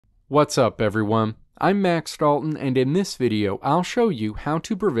What's up everyone? I'm Max Dalton, and in this video I'll show you how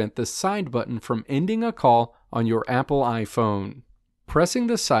to prevent the side button from ending a call on your Apple iPhone. Pressing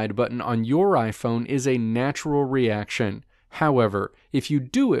the side button on your iPhone is a natural reaction. However, if you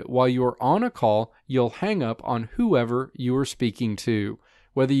do it while you're on a call, you'll hang up on whoever you are speaking to.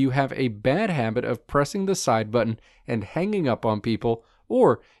 Whether you have a bad habit of pressing the side button and hanging up on people,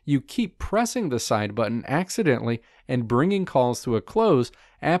 or you keep pressing the side button accidentally and bringing calls to a close,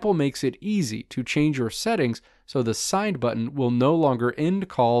 Apple makes it easy to change your settings so the side button will no longer end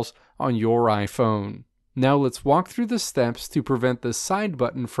calls on your iPhone. Now let's walk through the steps to prevent the side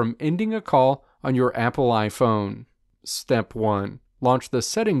button from ending a call on your Apple iPhone. Step 1. Launch the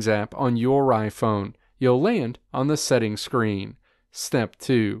Settings app on your iPhone. You'll land on the Settings screen. Step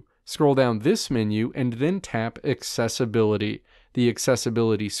 2. Scroll down this menu and then tap Accessibility. The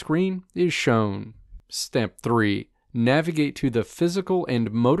accessibility screen is shown. Step 3. Navigate to the Physical and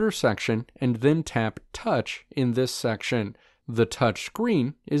Motor section and then tap Touch in this section. The touch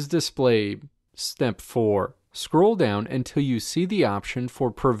screen is displayed. Step 4. Scroll down until you see the option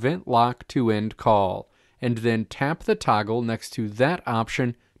for Prevent Lock to End Call, and then tap the toggle next to that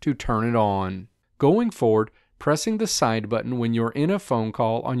option to turn it on. Going forward, pressing the side button when you're in a phone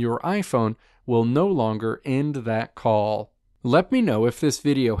call on your iPhone will no longer end that call. Let me know if this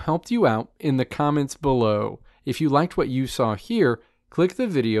video helped you out in the comments below. If you liked what you saw here, click the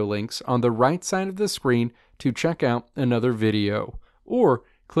video links on the right side of the screen to check out another video. Or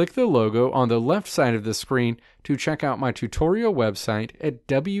click the logo on the left side of the screen to check out my tutorial website at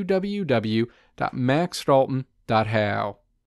www.maxdalton.how.